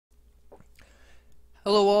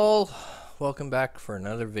Hello all, welcome back for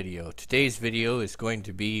another video. Today's video is going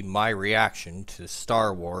to be my reaction to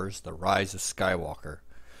Star Wars: The Rise of Skywalker.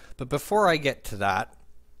 But before I get to that,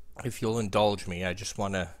 if you'll indulge me, I just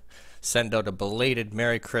want to send out a belated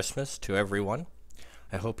Merry Christmas to everyone.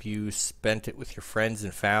 I hope you spent it with your friends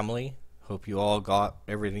and family. Hope you all got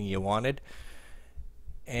everything you wanted.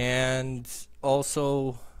 And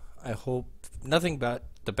also, I hope nothing but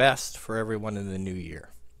the best for everyone in the new year.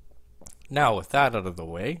 Now, with that out of the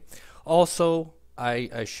way, also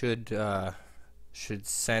I should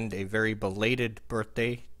send a very belated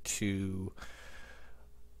birthday to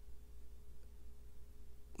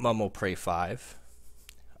Mummo Pray 5.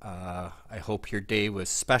 I hope your day was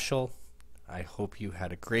special. I hope you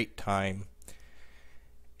had a great time,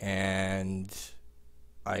 and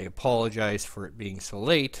I apologize for it being so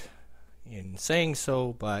late in saying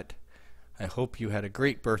so, but I hope you had a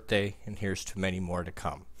great birthday, and here's to many more to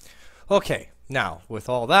come. Okay, now, with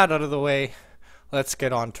all that out of the way, let's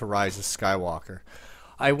get on to Rise of Skywalker.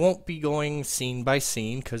 I won't be going scene by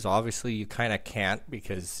scene, because obviously you kind of can't,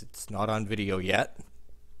 because it's not on video yet.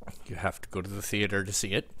 You have to go to the theater to see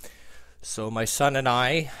it. So my son and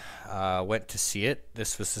I went to see it.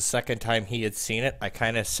 This was the second time he had seen it. I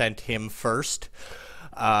kind of sent him first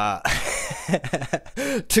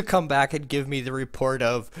to come back and give me the report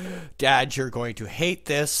of, Dad, you're going to hate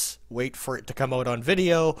this, wait for it to come out on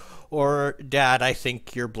video, or Dad, I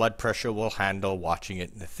think your blood pressure will handle watching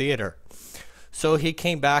it in the theater. So he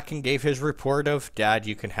came back and gave his report of, Dad,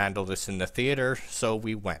 you can handle this in the theater. So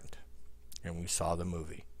we went and we saw the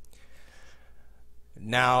movie.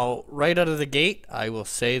 Now, right out of the gate, I will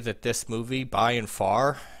say that this movie, by and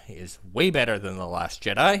far, is way better than The Last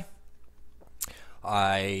Jedi.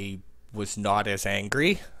 I was not as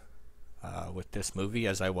angry with this movie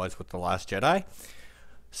as I was with The Last Jedi.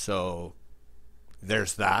 So,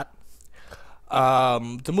 there's that.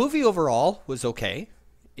 The movie overall was okay.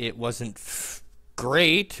 It wasn't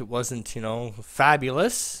great. It wasn't,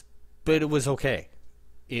 fabulous. But it was okay.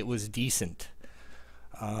 It was decent.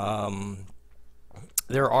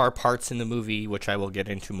 There are parts in the movie, which I will get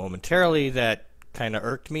into momentarily, that kind of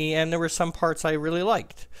irked me. And there were some parts I really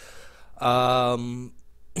liked.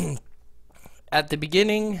 At the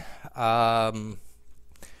beginning, my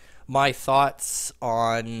thoughts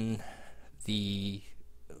on the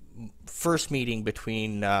first meeting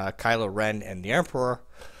between Kylo Ren and the Emperor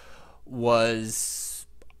was,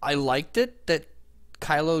 I liked it that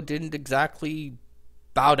Kylo didn't exactly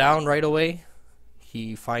bow down right away.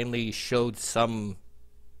 He finally showed some,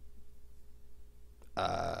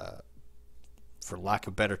 for lack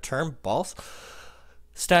of a better term, balls,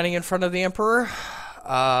 standing in front of the Emperor.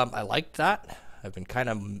 I liked that. I've been kind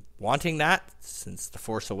of wanting that since The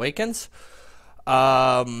Force Awakens.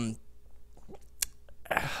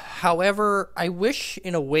 However, I wish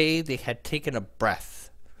in a way they had taken a breath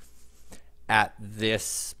at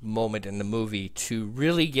this moment in the movie to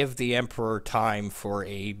really give the Emperor time for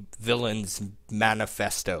a villain's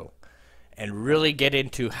manifesto and really get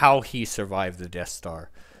into how he survived the Death Star,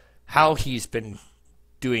 how he's been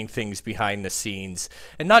doing things behind the scenes,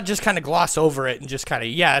 and not just kind of gloss over it and just kind of,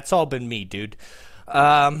 yeah, it's all been me, dude.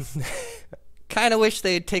 Kind of wish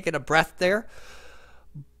they had taken a breath there,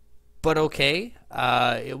 but okay.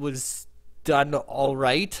 It was done all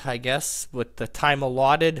right, I guess, with the time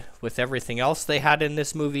allotted, with everything else they had in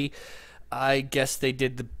this movie. I guess they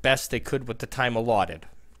did the best they could with the time allotted.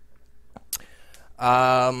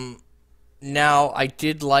 Now, I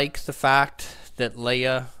did like the fact that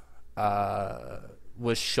Leia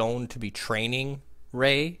was shown to be training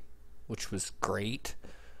Rey, which was great.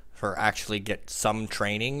 For actually get some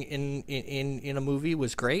training in a movie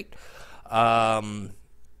was great.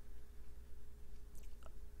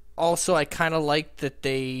 Also, I kind of liked that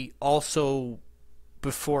they also,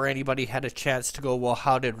 before anybody had a chance to go, well,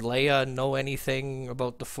 how did Leia know anything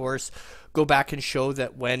about the Force, go back and show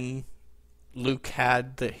that when Luke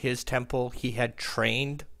had his temple, he had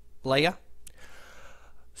trained Leia.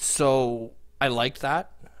 So I liked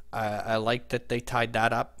that. I liked that they tied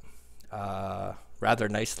that up rather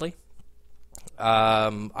nicely.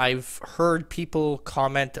 I've heard people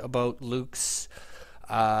comment about Luke's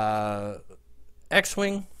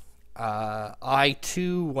X-Wing. I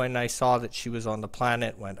too, when I saw that she was on the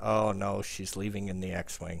planet, went, oh no, she's leaving in the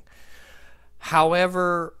X-Wing.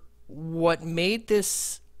 However, what made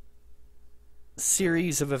this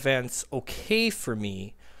series of events okay for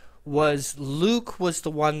me was Luke was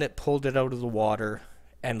the one that pulled it out of the water,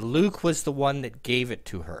 and Luke was the one that gave it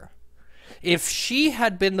to her. If she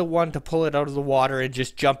had been the one to pull it out of the water and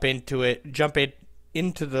just jump into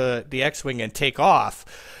the X-Wing and take off,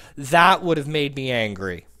 that would have made me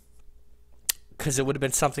angry. because it would have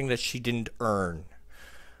been something that she didn't earn.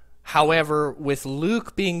 However, with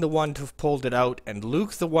Luke being the one to have pulled it out and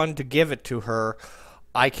Luke the one to give it to her,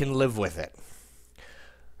 I can live with it.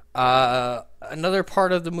 Another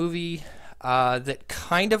part of the movie that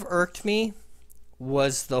kind of irked me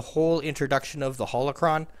was the whole introduction of the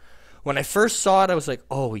holocron. When I first saw it, I was like,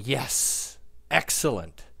 oh, yes,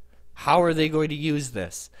 excellent. How are they going to use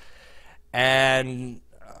this? And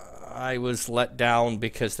I was let down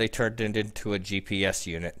because they turned it into a GPS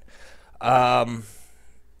unit.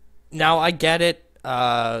 Now, I get it.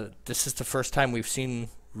 This is the first time we've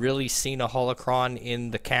really seen a holocron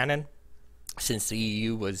in the canon, since the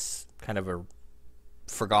EU was kind of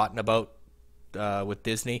forgotten about with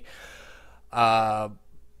Disney.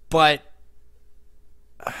 But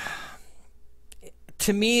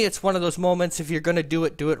to me, it's one of those moments, if you're going to do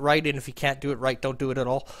it right, and if you can't do it right, don't do it at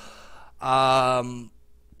all.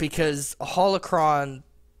 Because a holocron,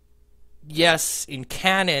 yes, in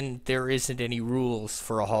canon, there isn't any rules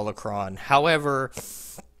for a holocron. However,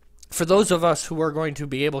 for those of us who are going to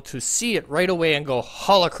be able to see it right away and go,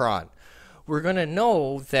 holocron, we're going to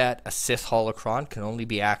know that a Sith holocron can only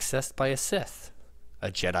be accessed by a Sith. A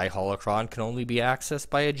Jedi holocron can only be accessed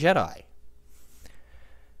by a Jedi.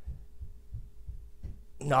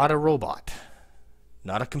 Not a robot.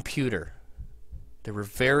 Not a computer. There were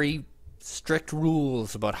very strict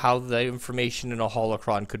rules about how the information in a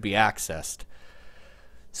holocron could be accessed.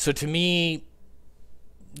 So to me,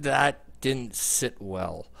 that didn't sit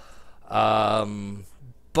well.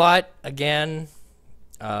 But again,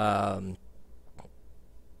 I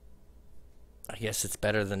guess it's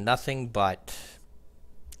better than nothing, but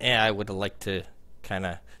I would have liked to kind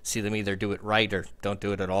of see them either do it right or don't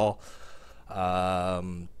do it at all.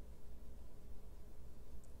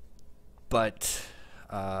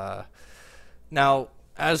 Now,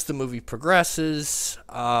 as the movie progresses,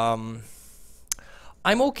 I'm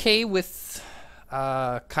okay with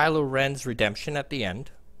Kylo Ren's redemption at the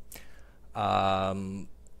end. I'm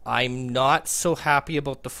not so happy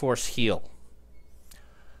about the Force heal.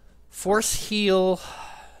 Force heal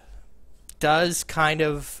does kind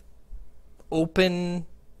of open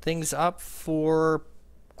things up for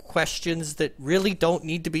questions that really don't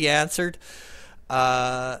need to be answered.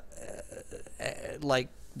 Like,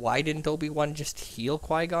 why didn't Obi-Wan just heal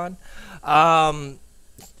Qui-Gon?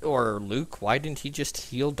 Or Luke, why didn't he just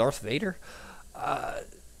heal Darth Vader?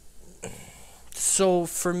 So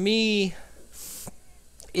for me,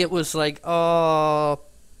 it was like, oh,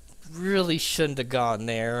 really shouldn't have gone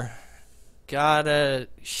there.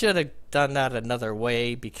 Should have done that another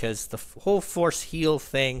way, because the whole Force heal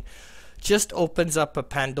thing just opens up a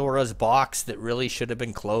Pandora's box that really should have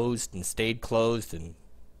been closed and stayed closed and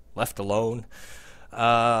left alone.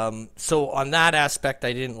 So on that aspect,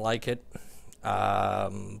 I didn't like it.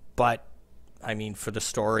 But I mean, for the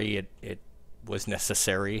story, it was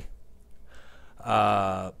necessary.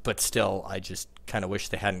 But still, I just kind of wish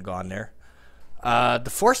they hadn't gone there.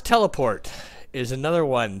 The Force teleport is another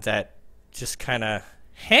one that just kind of,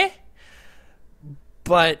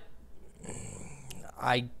 but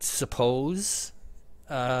I suppose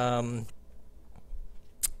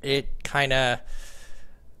it kind of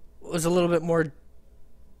was a little bit more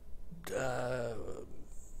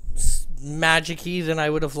magic-y than I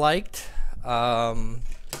would have liked.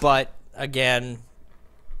 But again,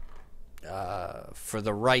 for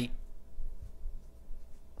the right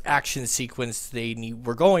action sequence they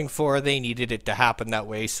were going for, they needed it to happen that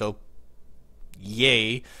way, so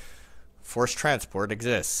yay, Force transport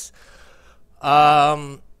exists.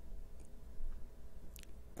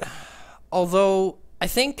 Although I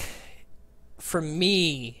think for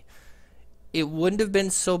me, it wouldn't have been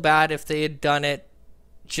so bad if they had done it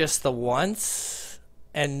just the once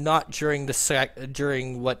and not during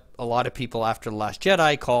what a lot of people after The Last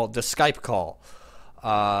Jedi called the Skype call.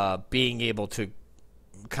 Kylo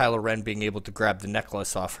Ren being able to grab the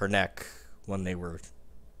necklace off her neck when they were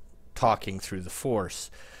talking through the Force.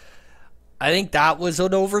 I think that was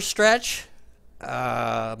an overstretch,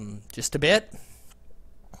 just a bit.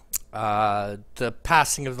 The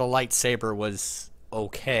passing of the lightsaber was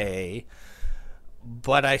okay,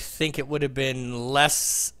 but I think it would have been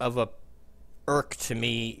less of a irk to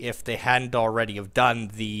me if they hadn't already have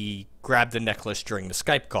done the grab the necklace during the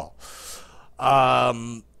Skype call.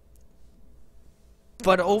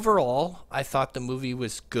 But overall, I thought the movie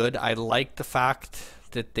was good. I liked the fact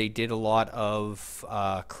that they did a lot of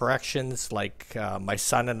corrections. Like, my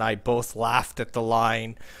son and I both laughed at the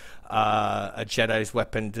line, a Jedi's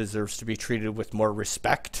weapon deserves to be treated with more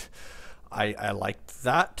respect. I liked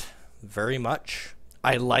that very much.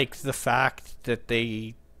 I liked the fact that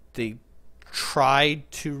they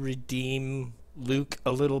tried to redeem Luke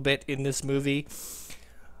a little bit in this movie.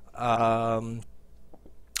 I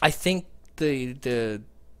think the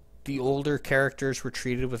older characters were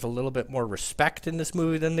treated with a little bit more respect in this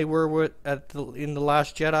movie than they were in The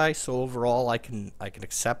Last Jedi. So overall, I can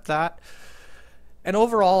accept that. And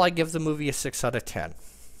overall, I give the movie a 6 out of 10.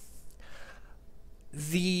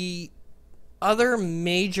 The other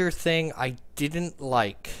major thing I didn't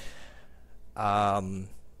like, and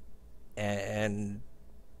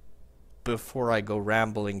before I go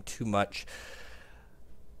rambling too much,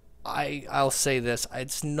 I'll say this.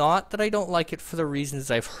 It's not that I don't like it for the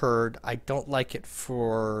reasons I've heard. I don't like it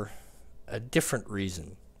for a different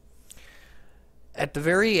reason. At the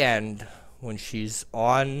very end, when she's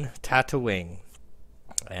on Tatooine,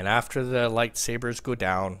 and after the lightsabers go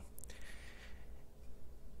down,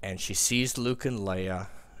 and she sees Luke and Leia,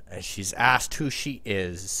 and she's asked who she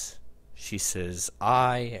is, she says,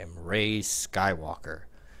 "I am Rey Skywalker."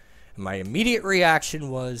 And my immediate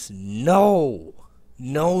reaction was, no.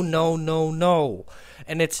 No, no, no, no.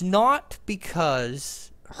 And it's not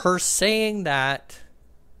because her saying that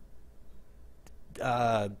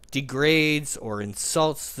degrades or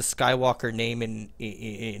insults the Skywalker name in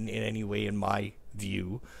any way, in my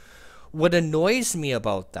view. What annoys me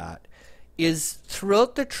about that is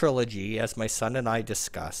throughout the trilogy, as my son and I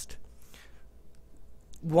discussed,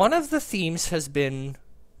 one of the themes has been,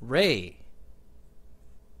 Rey,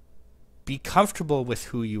 be comfortable with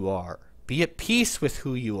who you are. Be at peace with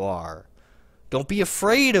who you are. Don't be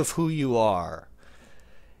afraid of who you are.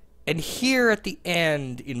 And here at the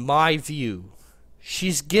end, in my view,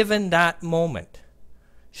 she's given that moment.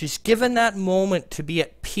 She's given that moment to be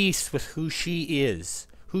at peace with who she is,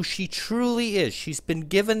 who she truly is. She's been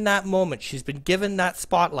given that moment. She's been given that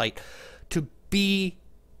spotlight to be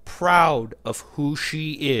proud of who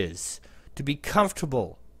she is, to be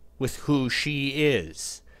comfortable with who she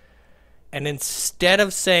is. And instead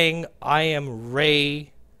of saying, "I am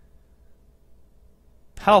Rey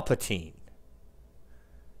Palpatine,"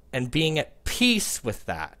 and being at peace with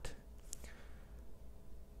that,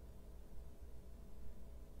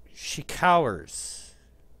 she cowers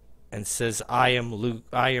and says, "I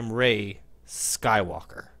am Rey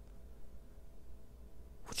Skywalker."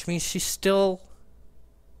 Which means she still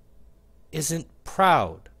isn't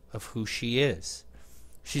proud of who she is.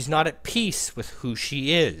 She's not at peace with who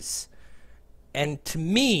she is. And to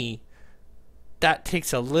me, that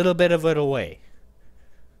takes a little bit of it away.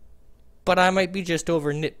 But I might be just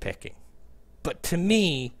over nitpicking. But to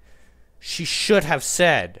me, she should have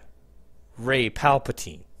said Rey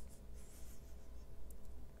Palpatine,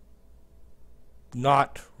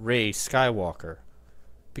 not Rey Skywalker.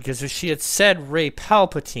 Because if she had said Rey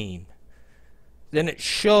Palpatine, then it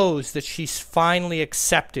shows that she's finally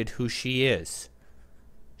accepted who she is.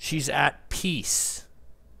 She's at peace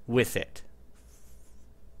with it.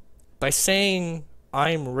 By saying,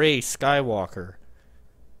 "I'm Rey Skywalker,"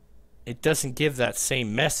 it doesn't give that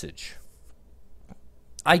same message.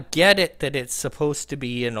 I get it that it's supposed to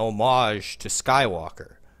be an homage to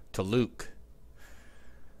Skywalker, to Luke,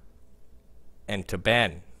 and to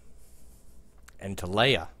Ben, and to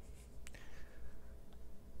Leia.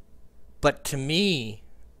 But to me,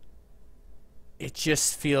 it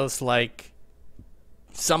just feels like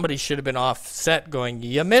somebody should have been off set going,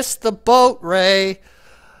 "You missed the boat, Rey."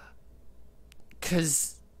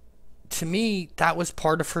 Because to me, that was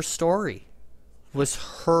part of her story,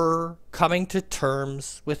 was her coming to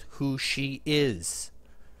terms with who she is,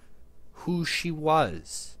 who she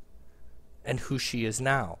was, and who she is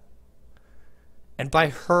now. And by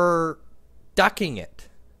her ducking it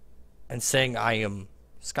and saying, "I am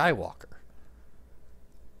Skywalker,"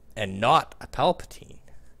 and not a Palpatine,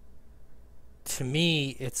 to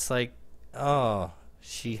me, it's like, oh,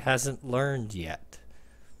 she hasn't learned yet.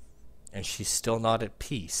 And she's still not at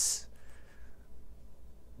peace.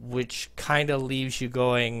 Which kind of leaves you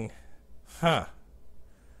going, huh.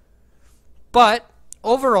 But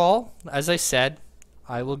overall, as I said,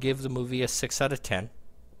 I will give the movie a 6 out of 10.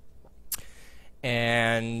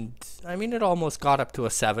 And, I mean, it almost got up to a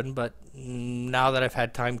 7, but now that I've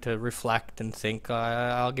had time to reflect and think,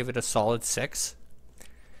 I'll give it a solid 6.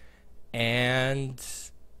 And,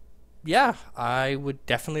 yeah, I would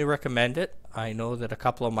definitely recommend it. I know that a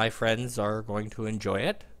couple of my friends are going to enjoy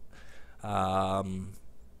it.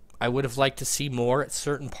 I would have liked to see more at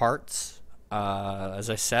certain parts. As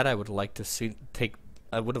I said, I would like to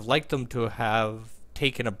I would have liked them to have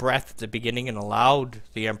taken a breath at the beginning and allowed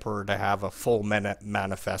the Emperor to have a full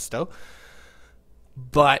manifesto.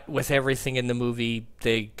 But with everything in the movie,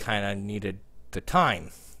 they kind of needed the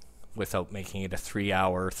time without making it a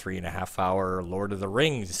 3-hour, 3.5-hour Lord of the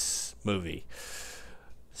Rings movie.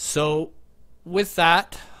 So with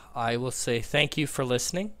that, I will say thank you for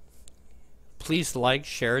listening. Please like,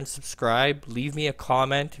 share, and subscribe. Leave me a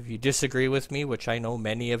comment if you disagree with me, which I know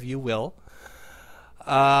many of you will.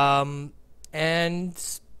 And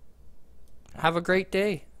have a great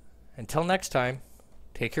day. Until next time,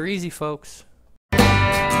 take her easy, folks.